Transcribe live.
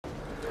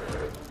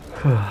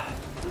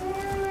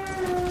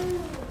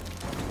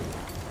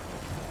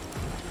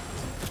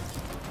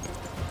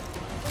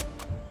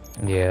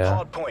Yeah.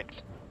 Hard point.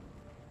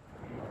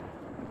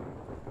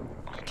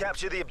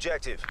 Capture the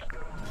objective.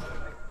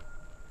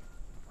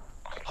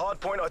 Hard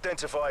point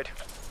identified.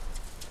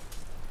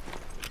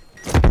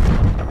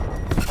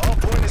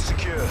 Hard point is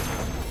secure. We've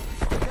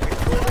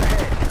pulled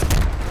ahead.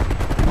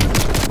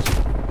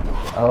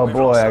 Oh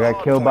boy, I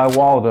got killed by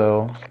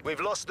Waldo. We've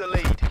lost the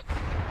lead.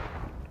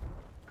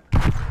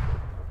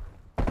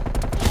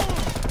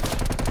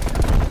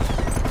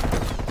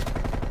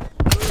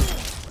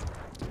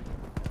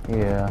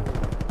 Yeah.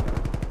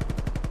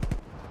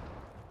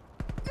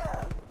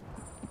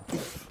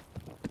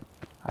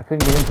 I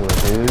couldn't get into it,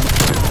 dude.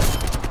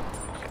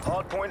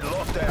 Hard point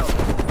locked down.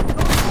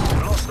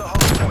 We've lost the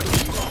hard point.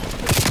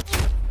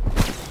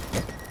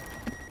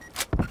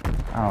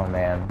 Oh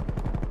man.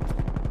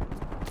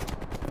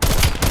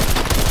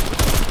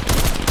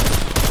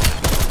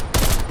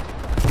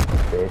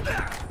 Bitch.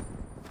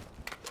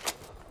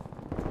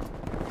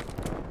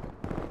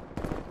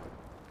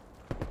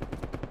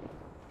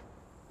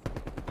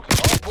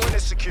 Hard point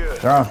is secure.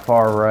 They're on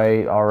far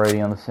right,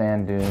 already on the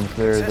sand dunes.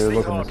 They're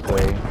looking this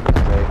way.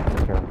 Okay,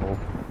 be careful.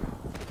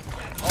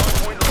 Hard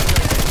point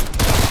located.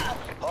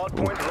 Hard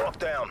point locked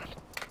down.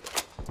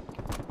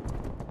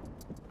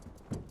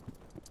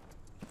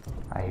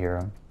 I hear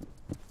him.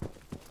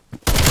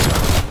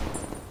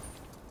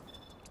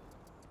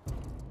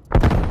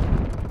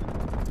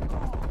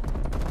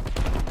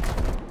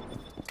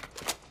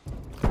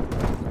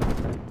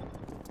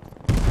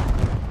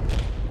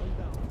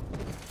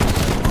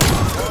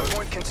 Hard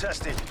point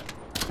contested.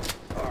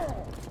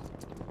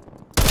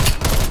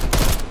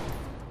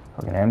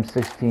 Fucking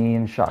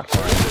M16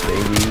 shotgun,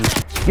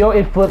 baby. Yo,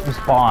 it flipped the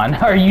spawn.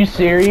 Are you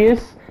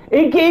serious?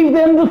 It gave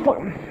them the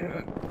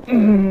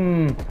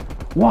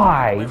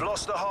Why? We've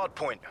lost the hard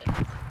point.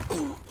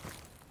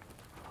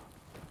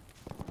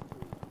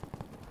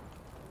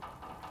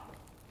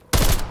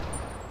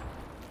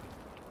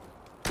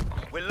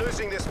 We're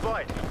losing this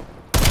fight.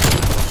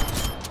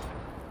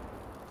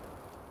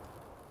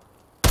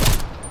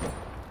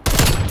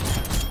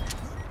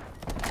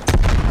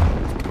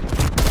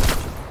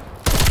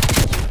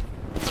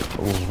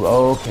 Ooh,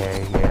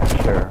 okay,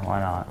 yeah, sure, why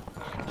not?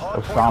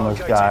 Osama's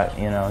got,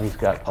 you know, he's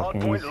got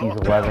fucking, he's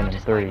 11 and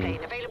 30.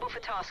 Available for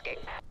tasking.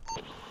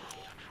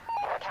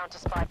 Counter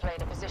spy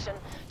plane in position.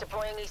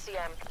 Deploying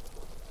ECM.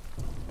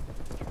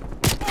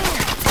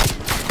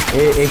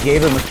 It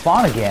gave him a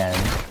spawn again.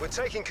 We're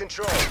taking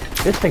control.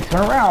 This thing,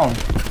 turn around.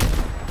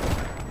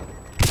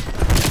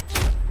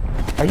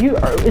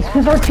 It's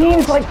because our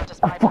team's like,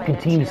 our fucking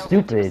team is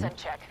stupid.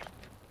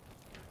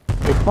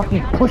 They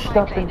fucking pushed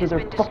up into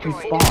their fucking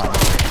spawn.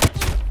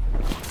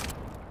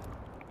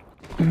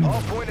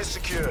 Hard point is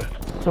secure.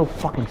 So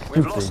fucking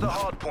We've lost stupid. the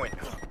hard point.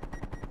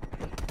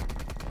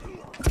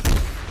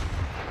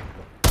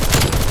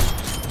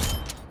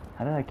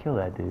 How did I kill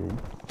that dude?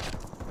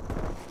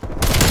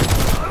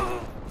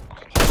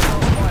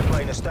 Hostile spy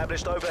plane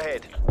established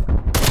overhead.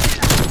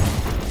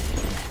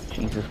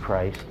 Jesus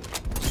Christ.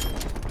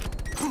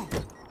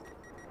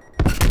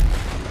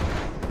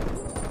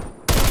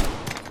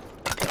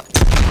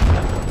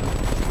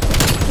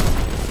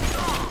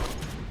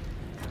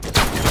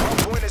 Hard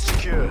point is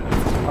secure.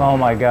 Oh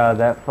my god,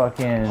 that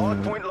fucking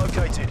Hard point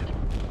located.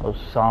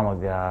 Osama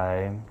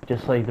guy.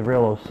 Just like the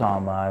real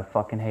Osama, I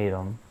fucking hate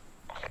him.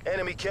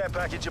 Enemy care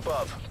package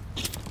above.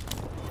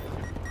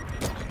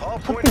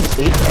 Hard Fucking point is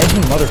eight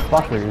edgy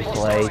motherfuckers,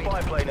 Hostile like,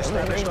 spy plane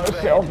established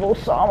myself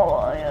overhead.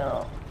 Osama,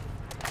 yeah.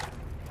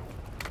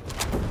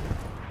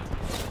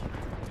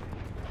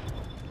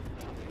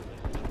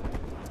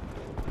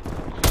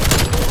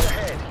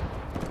 Ahead.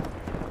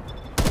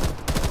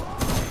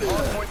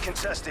 Hard point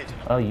contested.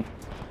 Oh, you.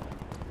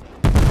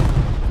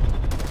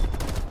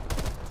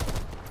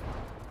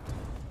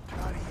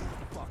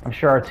 I'm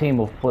sure our team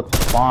will flip the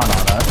spawn on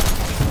us.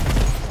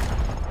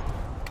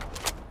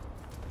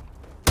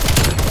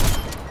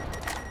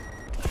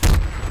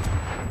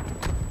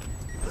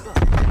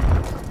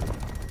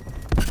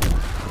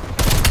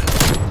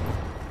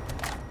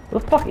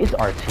 What the fuck is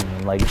our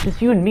team? Like, it's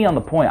just you and me on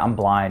the point. I'm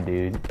blind,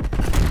 dude.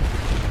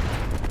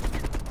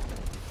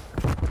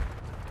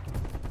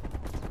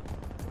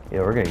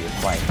 Yeah, we're gonna get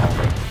flanked.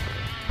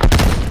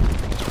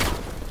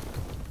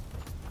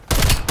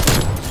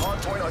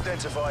 Hard point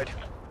identified.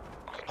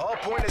 Hard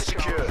point is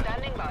secure.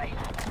 Standing by.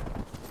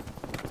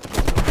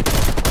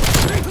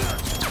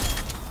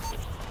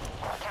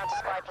 Counter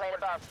spy plane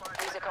above.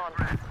 Music on.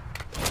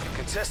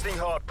 Contesting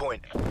hard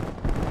point.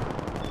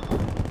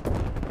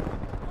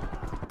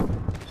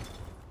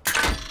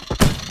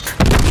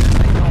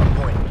 Hard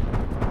point.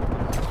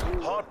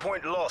 Hard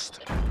point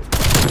lost.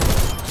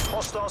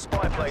 Hostile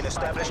spy plane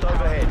established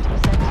overhead.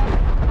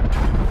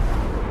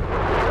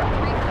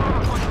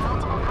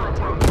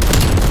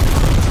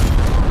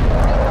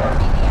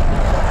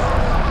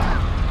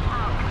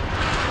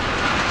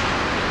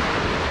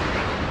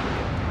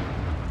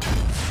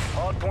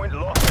 Hard point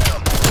locked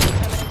down.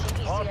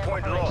 Hard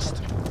point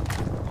lost.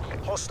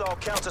 Hostile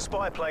counter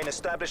spy plane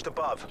established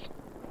above.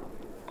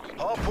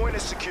 Hardpoint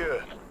is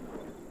secure.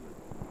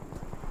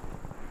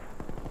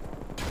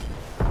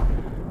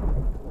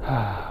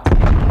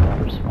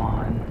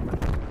 Respawn.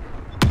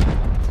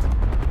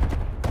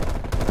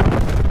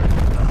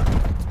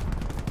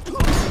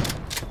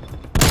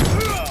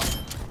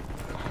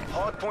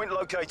 Hardpoint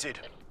located.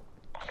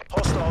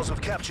 Hostiles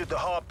have captured the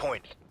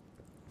hardpoint.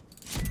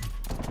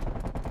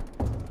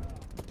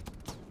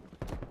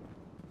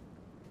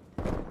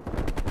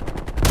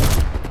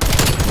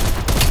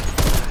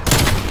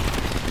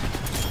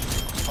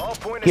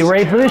 Hardpoint is Get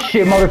ready for secure. this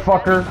shit,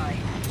 motherfucker.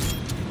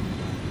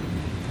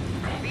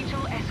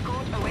 Regional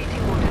escort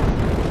awaiting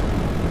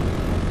orders.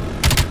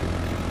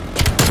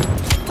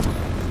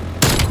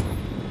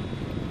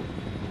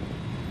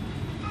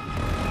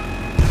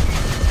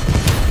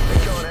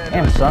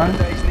 Damn, son.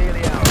 Days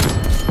nearly out.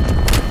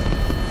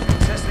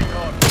 Testing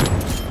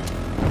hardpoint.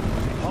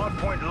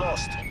 Hardpoint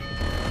lost.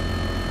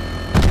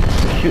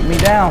 Shoot me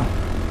down.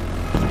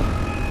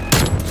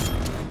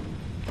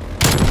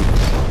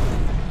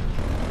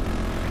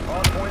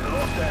 Hardpoint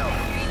locked down.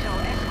 Regional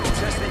escort.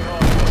 Testing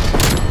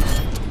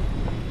hardpoint.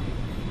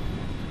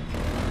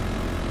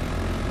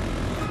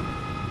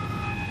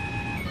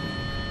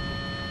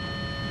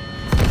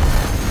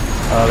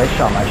 Oh, they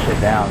shot my shit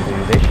down,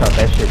 dude. They shot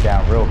that shit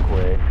down real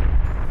quick.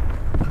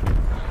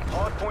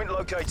 Hardpoint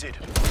located.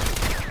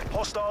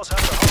 Hostiles have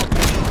the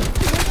hardpoint.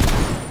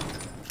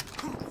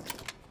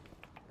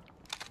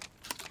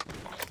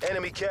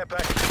 Enemy care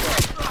package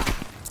above.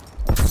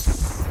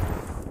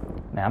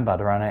 Man, I'm about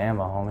to run out of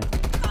ammo, homie.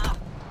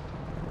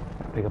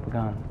 Pick up a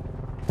gun.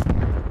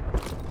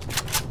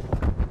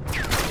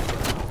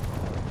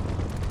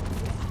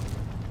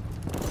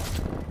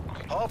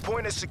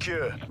 Hardpoint is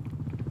secure.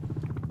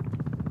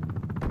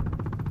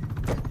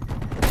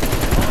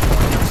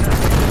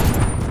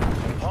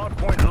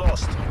 Hardpoint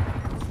lost.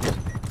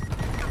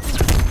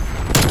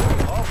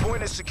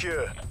 Hardpoint is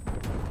secure.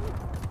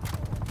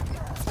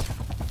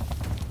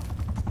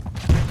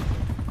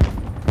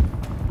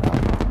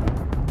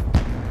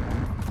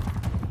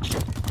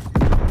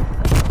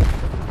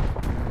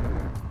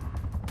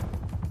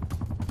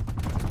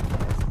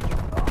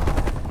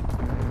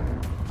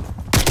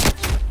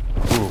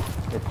 Ooh,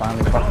 they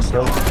finally fucking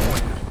killed me.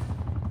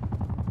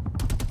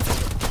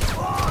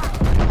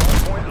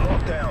 Hardpoint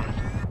locked down.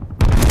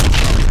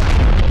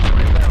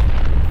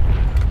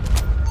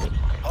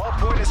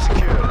 Hardpoint is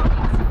secure.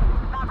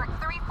 Maverick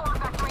 3-4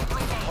 factory 3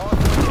 gates.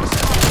 Hardpoint is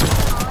secure.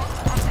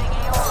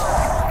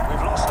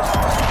 We've lost the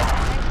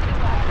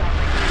hardpoint.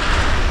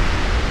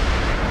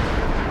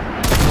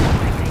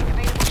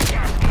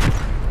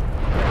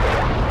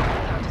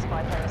 Counter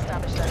spy plane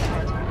established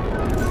overhead.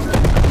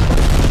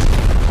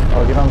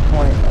 Oh, get on the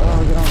point.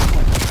 Oh, get on the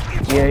point.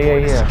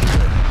 Yeah.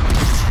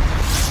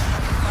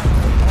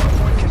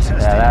 Hardpoint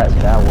contested. Yeah,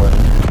 that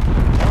wasn't,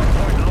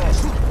 Hardpoint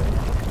lost.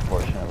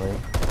 unfortunately.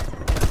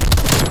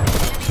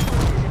 Enemy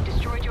forces have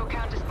destroyed your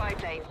counter spy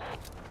plane.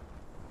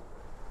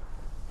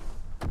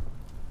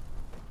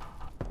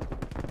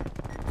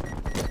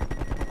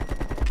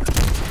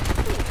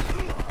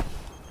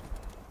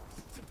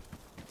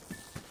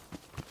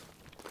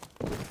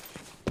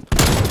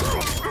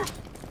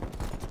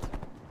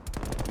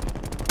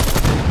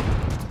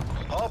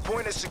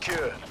 Hardpoint is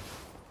secure.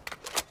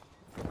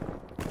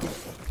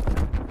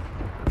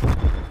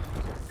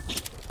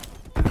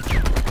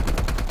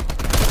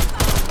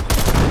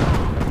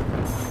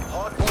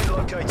 Hardpoint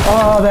located.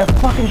 Oh, that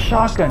fucking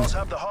shotgun. Hostiles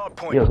have the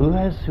hardpoint. Yo, who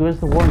has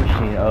the war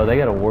machine? Oh, they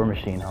got a war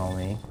machine,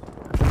 homie.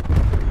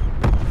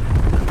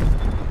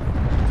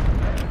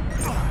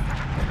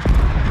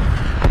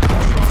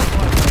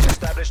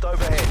 Established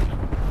overhead.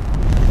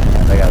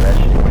 Yeah, they got that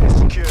shit. Hardpoint is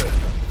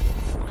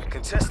secure.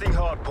 Contesting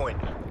hardpoint.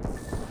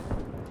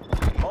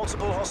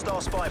 Multiple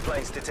hostile spy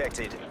planes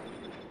detected.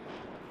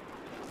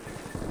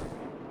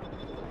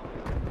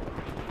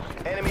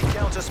 Enemy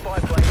counter spy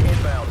plane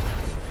inbound.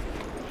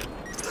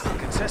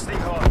 Contesting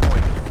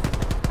hardpoint.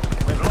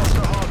 We've lost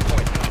the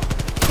hardpoint.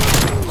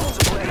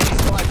 Multiple enemy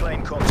spy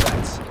plane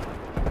contacts.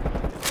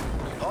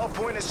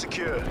 Hardpoint is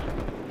secure.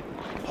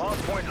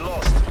 Hardpoint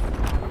lost.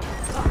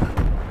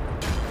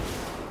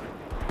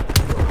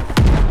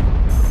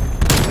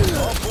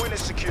 Hardpoint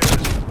is secure.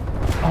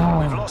 We've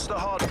Oh, lost the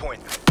hardpoint.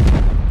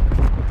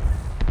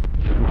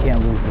 we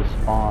can't lose this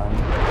spawn.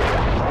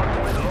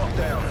 Hardpoint locked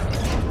down.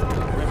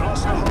 We've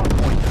lost the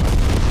hardpoint.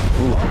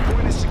 Ooh.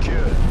 Hardpoint is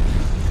secure.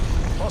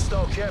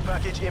 Hostile care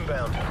package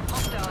inbound.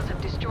 Hostiles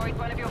have destroyed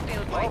one of your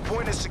field points.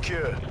 Hardpoint is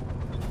secure.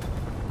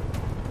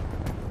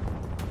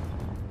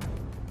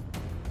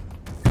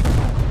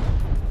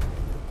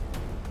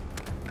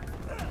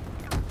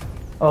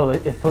 Oh,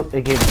 it gave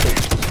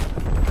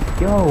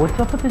it. Yo, what's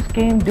up with this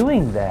game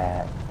doing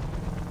that?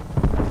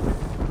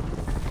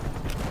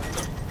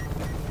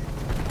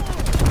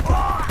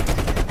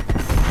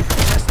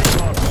 Testing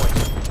hardpoint.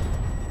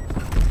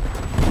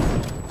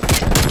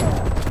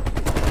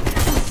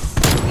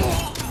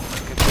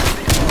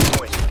 Contesting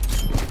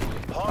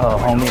hardpoint. Oh,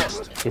 Hardpoint homie,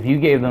 lost. if you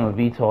gave them a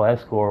VTOL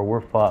escort,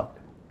 we're fucked.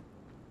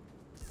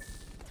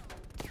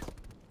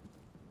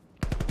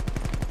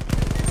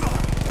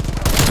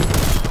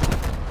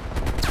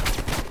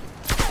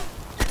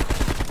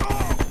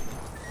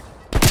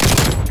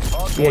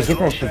 Yeah, get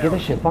that shit, get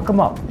that shit. Fuck him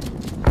up.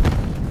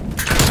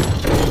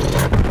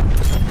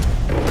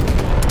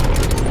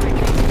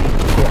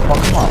 Yeah,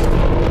 fuck him up.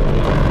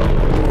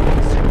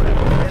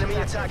 Enemy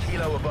attack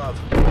helo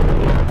above.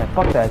 Man,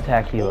 fuck that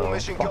attack All helo.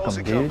 mission Fuck goals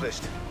him, dude.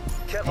 accomplished.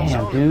 Kettle's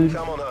Damn, on. dude.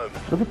 Come on home.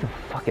 Look at the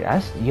fucking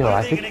yo,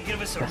 I think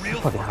that's the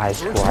fucking highest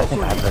score I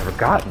think I've ever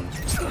gotten. Man,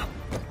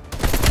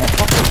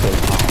 fuck this big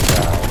bomb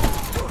guy.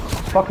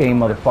 Fuck any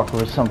motherfucker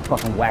with some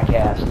fucking whack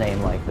ass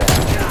name like that.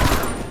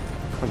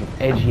 Fucking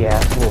edgy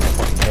ass little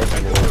fucking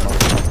edgy little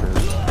motherfucker.